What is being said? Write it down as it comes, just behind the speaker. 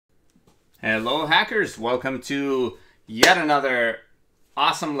Hello hackers, welcome to yet another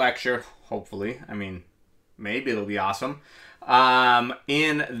awesome lecture, hopefully. I mean, maybe it'll be awesome.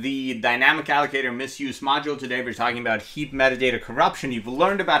 In the dynamic allocator misuse module today, we're talking about heap metadata corruption. You've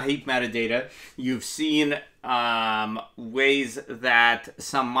learned about heap metadata. You've seen ways that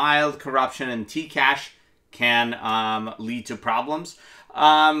some mild corruption in Tcache can lead to problems.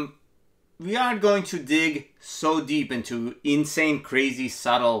 We aren't going to dig so deep into insane, crazy,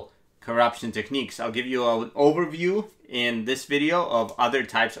 subtle corruption techniques. I'll give you an overview in this video of other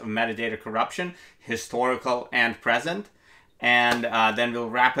types of metadata corruption, historical and present, and then we'll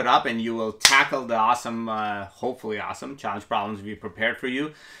wrap it up and you will tackle the awesome, hopefully awesome, challenge problems we prepared for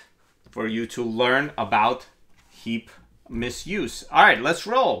you to learn about heap misuse. All right, let's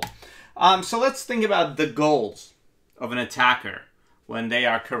roll. So let's think about the goals of an attacker when they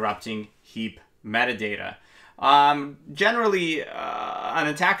are corrupting heap metadata. Generally, an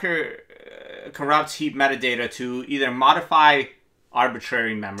attacker corrupts heap metadata to either modify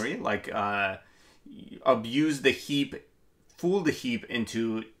arbitrary memory, like abuse the heap, fool the heap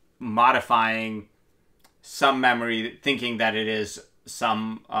into modifying some memory, thinking that it is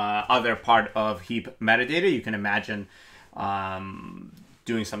some other part of heap metadata. You can imagine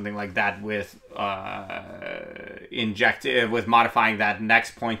doing something like that with with modifying that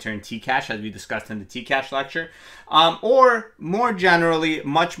next pointer in Tcache, as we discussed in the Tcache lecture, or more generally,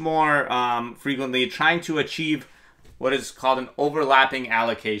 much more frequently, trying to achieve what is called an overlapping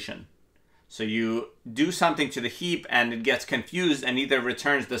allocation. So you do something to the heap and it gets confused and either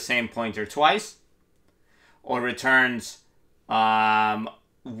returns the same pointer twice or returns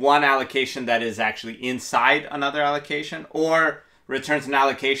one allocation that is actually inside another allocation, or returns an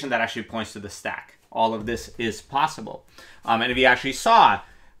allocation that actually points to the stack. All of this is possible. And we actually saw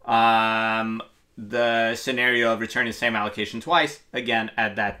the scenario of returning the same allocation twice, again,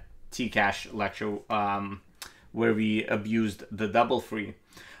 at that Tcache lecture where we abused the double free.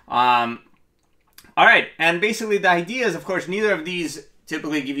 All right, and basically the idea is, of course, neither of these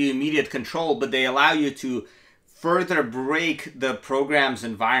typically give you immediate control, but they allow you to further break the program's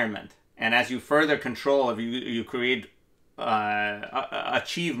environment. And as you further control, if you create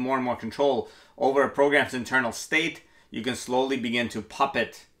achieve more and more control over a program's internal state, you can slowly begin to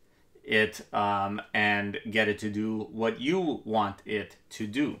puppet it and get it to do what you want it to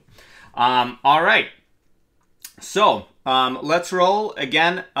do. All right, so let's roll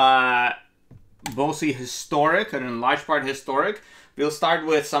again. Mostly historic, and in large part historic. We'll start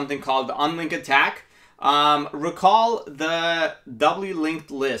with something called the unlink attack. Recall the doubly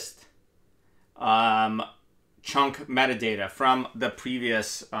linked list chunk metadata from the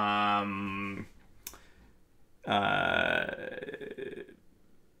previous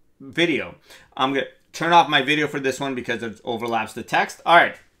video. I'm going to turn off my video for this one because it overlaps the text. All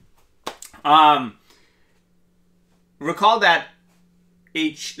right. Recall that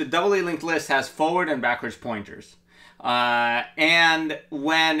the doubly linked list has forward and backwards pointers. And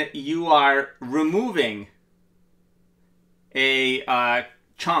when you are removing a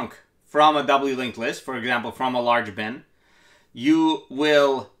chunk from a doubly linked list, for example, from a large bin, you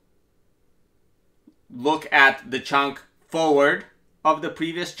will look at the chunk forward of the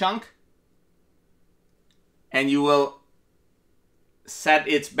previous chunk, and you will set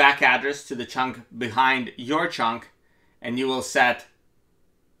its back address to the chunk behind your chunk, and you will set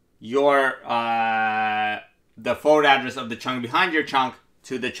your the forward address of the chunk behind your chunk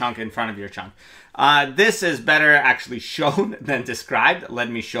to the chunk in front of your chunk. This is better actually shown than described.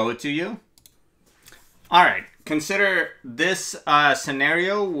 Let me show it to you. All right, consider this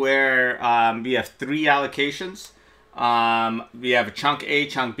scenario where we have three allocations. We have chunk A,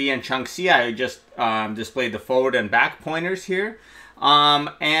 chunk B, and chunk C. I just displayed the forward and back pointers here.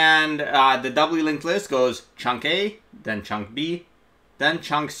 And the doubly linked list goes chunk A, then chunk B, then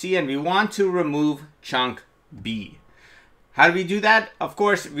chunk C, and we want to remove chunk B. How do we do that? Of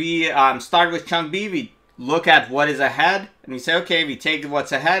course, we start with chunk B. We look at what is ahead, and we say, okay, we take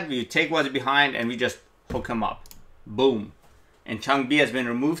what's ahead, we take what's behind, and we just hook them up. Boom. And chunk B has been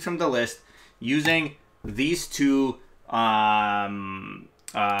removed from the list using these two memory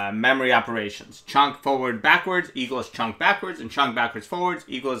operations. Chunk forward backwards equals chunk backwards, and chunk backwards forwards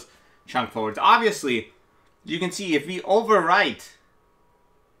equals chunk forwards. Obviously, you can see if we overwrite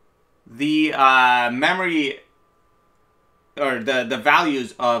the memory or the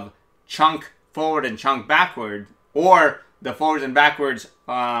values of chunk forward and chunk backward, or the forwards and backwards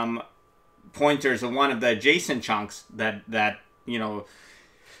pointers of one of the adjacent chunks that you know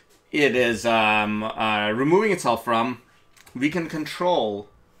it is removing itself from, we can control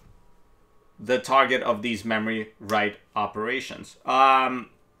the target of these memory write operations.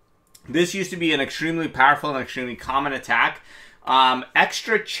 This used to be an extremely powerful and extremely common attack.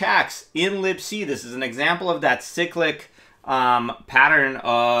 Extra checks in libc, this is an example of that cyclic pattern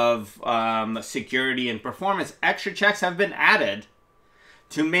of security and performance. Extra checks have been added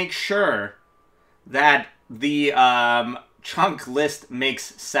to make sure that the chunk list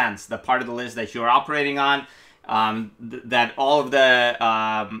makes sense, the part of the list that you're operating on, that all of the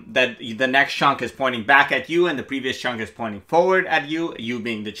that the next chunk is pointing back at you and the previous chunk is pointing forward at you, you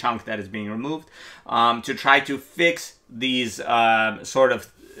being the chunk that is being removed, to try to fix these sort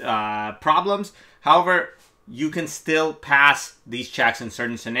of problems. However, you can still pass these checks in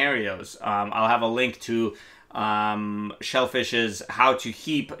certain scenarios. I'll have a link to Shellfish's How to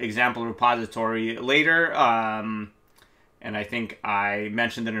Heap example repository later, and I think I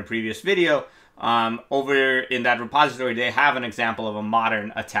mentioned it in a previous video. Over in that repository, they have an example of a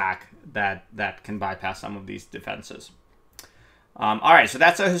modern attack that can bypass some of these defenses. All right, so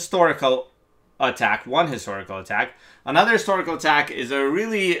that's a historical attack, one historical attack. Another historical attack is a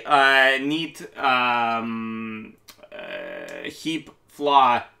really neat heap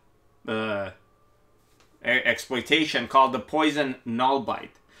flaw exploitation called the poison null byte,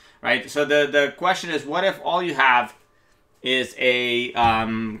 right? So the question is, what if all you have is a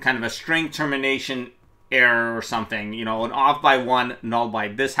kind of a string termination error or something, you know, an off by one null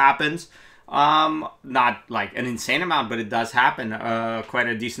byte. This happens, not like an insane amount, but it does happen quite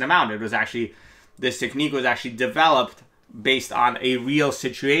a decent amount. It was actually, this technique was actually developed based on a real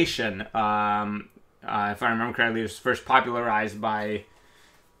situation. If I remember correctly, it was first popularized by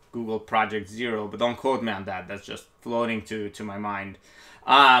Google Project Zero, but don't quote me on that. That's just floating to my mind.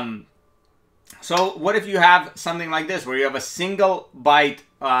 So what if you have something like this, where you have a single byte,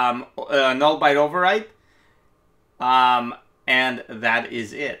 null byte overwrite, and that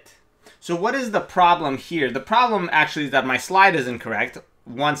is it. So what is the problem here? The problem actually is that my slide is incorrect.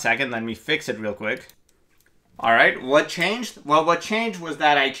 One second, let me fix it real quick. All right, what changed? Well, what changed was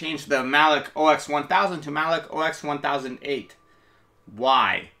that I changed the malloc OX1000 to malloc OX1008.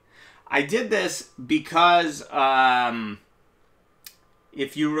 Why? I did this because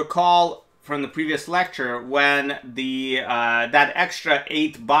if you recall from the previous lecture, when the that extra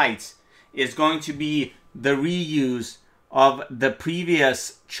 8 bytes is going to be the reuse of the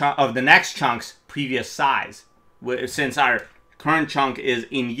previous of the next chunk's previous size. Since our current chunk is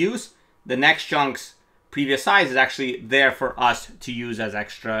in use, the next chunk's previous size is actually there for us to use as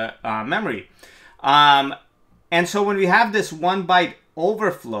extra memory. And so when we have this 1 byte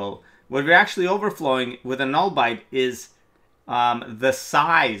overflow, what we're actually overflowing with a null byte is the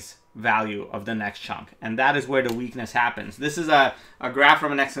size value of the next chunk, and that is where the weakness happens. This is a graph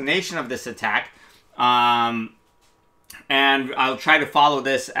from an explanation of this attack, and I'll try to follow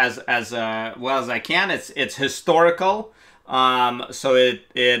this as well as I can. It's historical, so it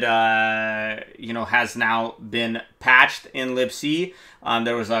you know, has now been patched in libc.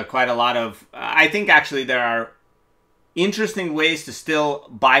 There was quite a lot of, I think actually there are interesting ways to still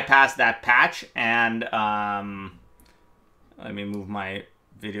bypass that patch, and let me move my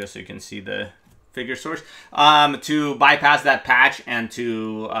video so you can see the figure source, to bypass that patch and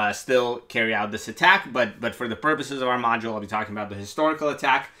to still carry out this attack. But for the purposes of our module, I'll be talking about the historical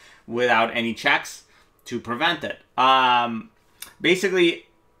attack without any checks to prevent it. Basically,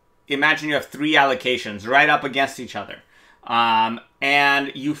 imagine you have 3 allocations right up against each other,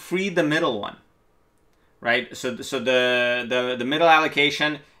 and you free the middle one, right? So the middle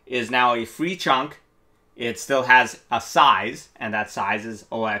allocation is now a free chunk. It still has a size, and that size is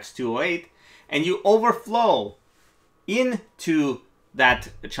OX208, and you overflow into that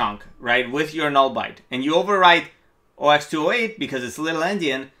chunk, right, with your null byte, and you overwrite OX208 because it's little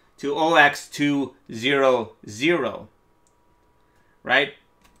endian to OX200, right?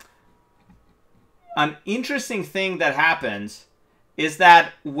 An interesting thing that happens is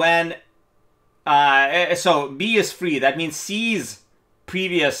that when so B is free, that means C's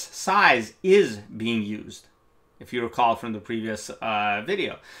previous size is being used, if you recall from the previous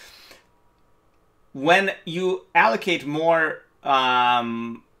video. When you allocate more,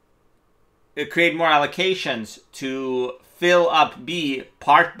 create more allocations to fill up B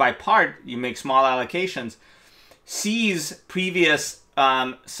part by part, you make small allocations, C's previous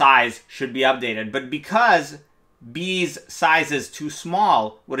size should be updated. But because B's size is too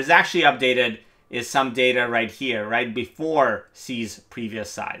small, what is actually updated is some data right here, right before C's previous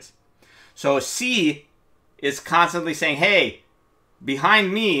size. So C is constantly saying, hey,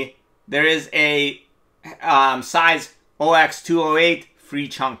 behind me, there is a size OX208 free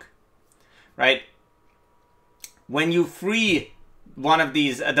chunk, right? When you free one of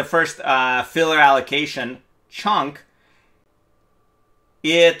these, the first filler allocation chunk,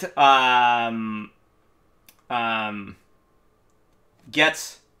 it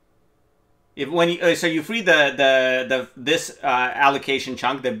gets, if when you, so you free this allocation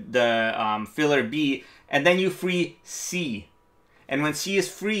chunk, the filler B, and then you free C, and when C is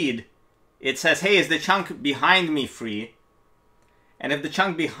freed, it says, hey, is the chunk behind me free? And if the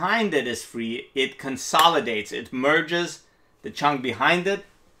chunk behind it is free, it consolidates, it merges the chunk behind it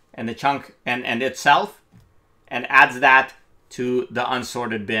and the chunk and itself, and adds that to the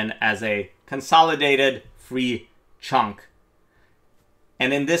unsorted bin as a consolidated free chunk.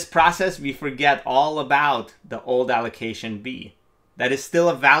 And in this process, we forget all about the old allocation B. That is still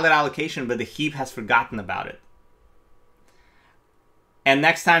a valid allocation, but the heap has forgotten about it. And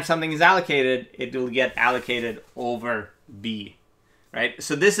next time something is allocated, it will get allocated over B, right?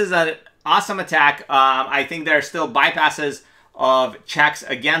 So this is an awesome attack. I think there are still bypasses of checks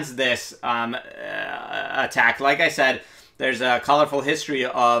against this attack. Like I said, there's a colorful history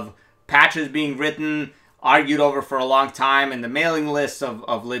of patches being written, argued over for a long time, and the mailing lists of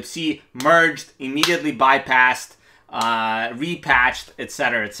libc, merged, immediately bypassed, repatched,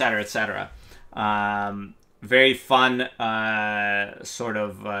 etc., etc., etc. Very fun sort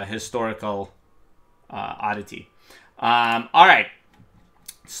of historical oddity. All right.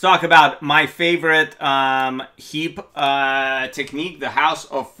 Let's talk about my favorite heap technique, the House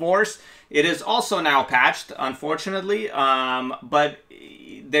of Force. It is also now patched, unfortunately, but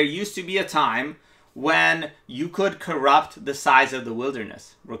there used to be a time when you could corrupt the size of the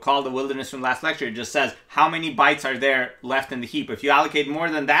wilderness. Recall the wilderness from last lecture. It just says how many bytes are there left in the heap. If you allocate more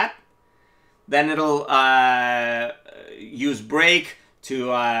than that, then it'll use break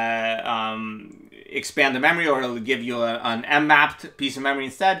to expand the memory, or it'll give you an M-mapped piece of memory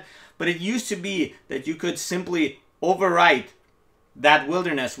instead. But it used to be that you could simply overwrite that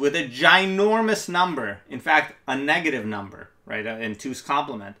wilderness with a ginormous number, in fact, a negative number, right, in 2's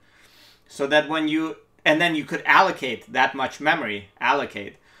complement, so that when you, and then you could allocate that much memory,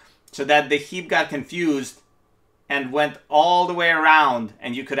 so that the heap got confused and went all the way around,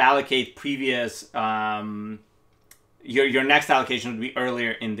 and you could allocate previous, your next allocation would be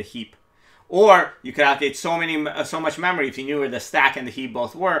earlier in the heap. Or you could allocate so much memory, if you knew where the stack and the heap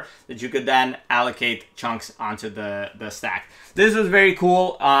both were, that you could then allocate chunks onto the stack. This was very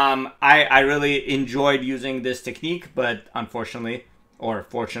cool. I really enjoyed using this technique, but unfortunately, or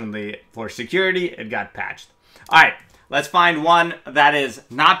fortunately for security, it got patched. All right, let's find one that is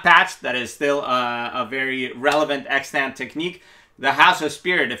not patched, that is still a very relevant extant technique. The House of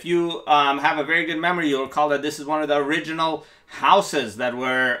Spirit. If you have a very good memory, you'll recall that this is one of the original houses that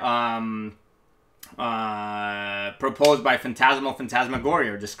were proposed by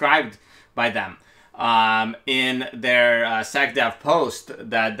Phantasmagoria, or described by them in their SecDev post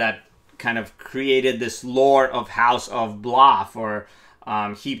that kind of created this lore of House of Blah for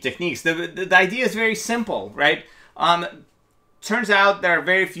heap techniques. The idea is very simple, right? Turns out there are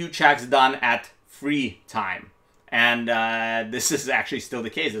very few checks done at free time. And this is actually still the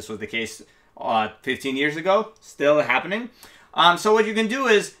case. This was the case 15 years ago, still happening. So what you can do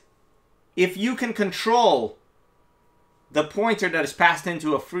is, if you can control the pointer that is passed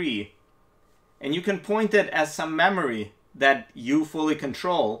into a free, and you can point it as some memory that you fully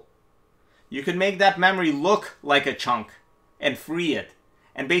control, you can make that memory look like a chunk and free it,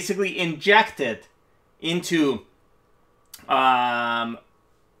 and basically inject it into in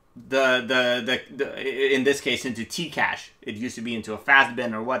this case, into T-cache. It used to be into a fast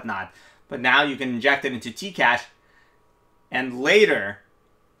bin or whatnot, but now you can inject it into T-cache, and later,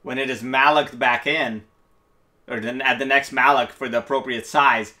 when it is mallocked back in, or then at the next malloc for the appropriate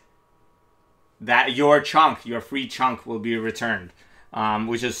size, that your chunk, your free chunk, will be returned,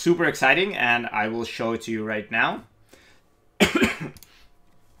 which is super exciting, and I will show it to you right now.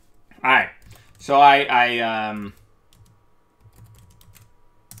 All right, so I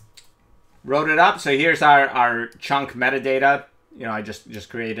wrote it up. So here's our chunk metadata. You know, I just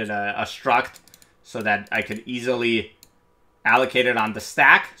created a struct so that I could easily allocate it on the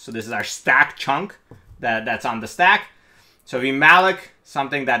stack. So this is our stack chunk that's on the stack. So we malloc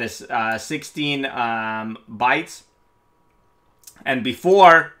something that is 16 bytes. And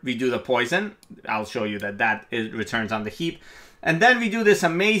before we do the poison, I'll show you that it returns on the heap. And then we do this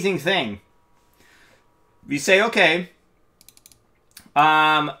amazing thing. We say, okay,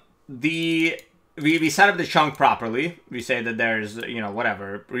 we set up the chunk properly. We say that there's, you know,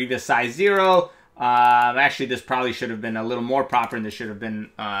 whatever, previous size 0. Actually, this probably should have been a little more proper, and this should have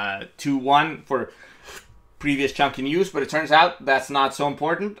been 2-1 for previous chunk in use, but it turns out that's not so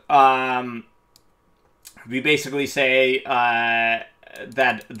important. We basically say that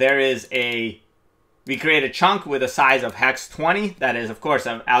there is a we create a chunk with a size of hex 20. That is, of course,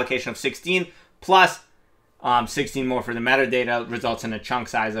 an allocation of 16 plus 16 more for the metadata results in a chunk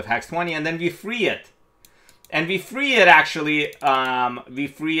size of hex 20. And then we free it. And we free it actually, we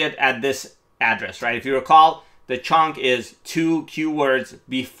free it at this address, right? If you recall, the chunk is 2 keywords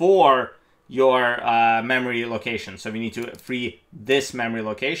before your memory location. So we need to free this memory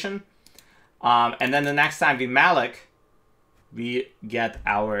location. And then the next time we malloc, we get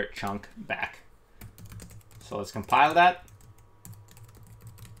our chunk back. So let's compile that.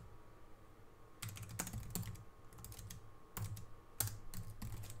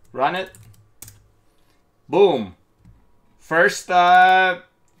 Run it. Boom. First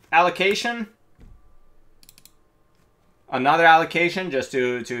allocation. Another allocation just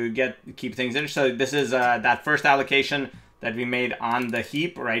to keep things interesting. So this is that first allocation that we made on the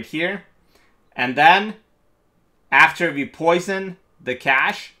heap right here. And then after we poison the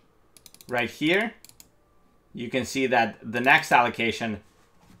cache right here, you can see that the next allocation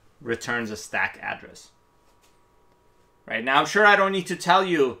returns a stack address. Right now, I'm sure I don't need to tell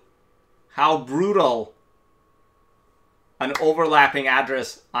you how brutal an overlapping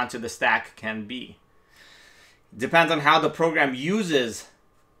address onto the stack can be. Depends on how the program uses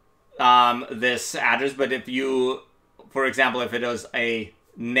this address, but if you, for example, if it was a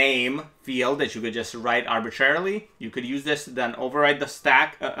name field that you could just write arbitrarily, you could use this to then override the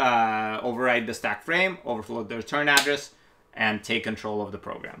stack frame, overflow the return address, and take control of the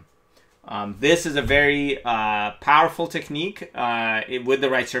program. This is a very powerful technique with the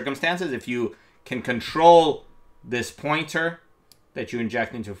right circumstances. If you can control this pointer that you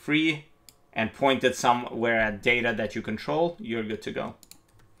inject into free and point it somewhere at data that you control, you're good to go.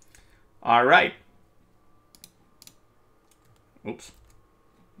 All right. Oops.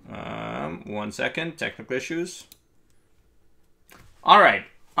 1 second, technical issues. All right.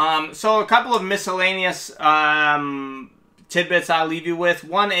 So a couple of miscellaneous tidbits I'll leave you with.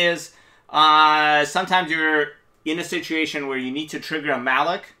 One is sometimes you're in a situation where you need to trigger a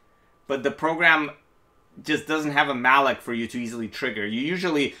malloc, but the program just doesn't have a malloc for you to easily trigger. You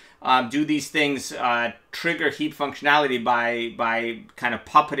usually do these things, trigger heap functionality by kind of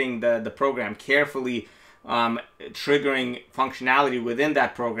puppeting the program, carefully triggering functionality within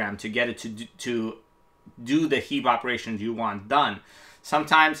that program to get it to do the heap operations you want done.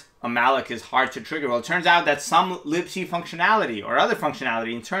 Sometimes a malloc is hard to trigger. Well, it turns out that some libc functionality or other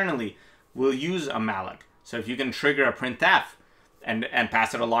functionality internally will use a malloc. So if you can trigger a printf and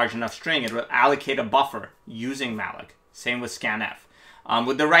pass it a large enough string, it will allocate a buffer using malloc. Same with scanf.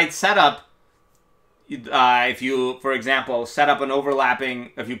 With the right setup, if you, for example, set up an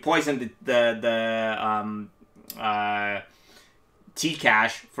overlapping, if you poison the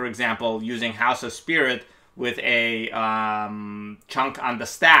T-cache, for example, using House of Spirit with a chunk on the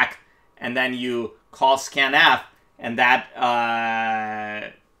stack, and then you call scanf, and that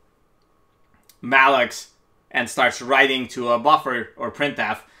mallocs and starts writing to a buffer or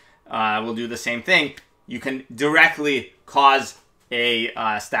printf, will do the same thing. You can directly cause a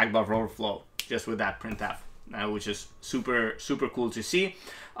stack buffer overflow just with that printf, which is super cool to see.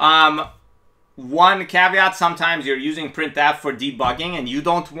 One caveat: sometimes you're using printf for debugging and you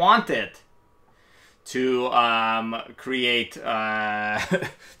don't want it to create to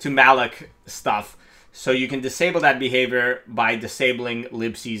malloc stuff. So you can disable that behavior by disabling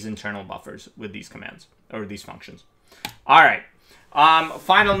libc's internal buffers with these commands or these functions. All right.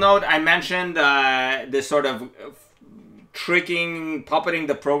 Final note: I mentioned this sort of puppeting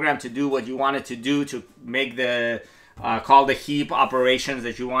the program to do what you want it to do to make the call the heap operations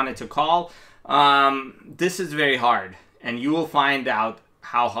that you want it to call. This is very hard, and you will find out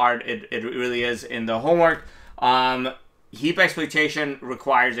how hard it really is in the homework. Heap exploitation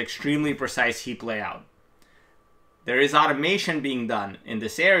requires extremely precise heap layout. There is automation being done in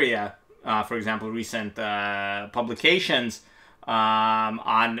this area. For example, recent publications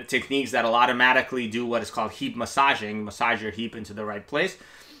on techniques that will automatically do what is called heap massaging, massage your heap into the right place.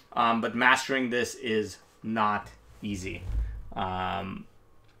 But mastering this is not easy.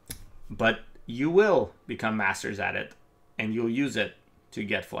 But you will become masters at it, and you'll use it to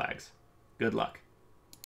get flags. Good luck.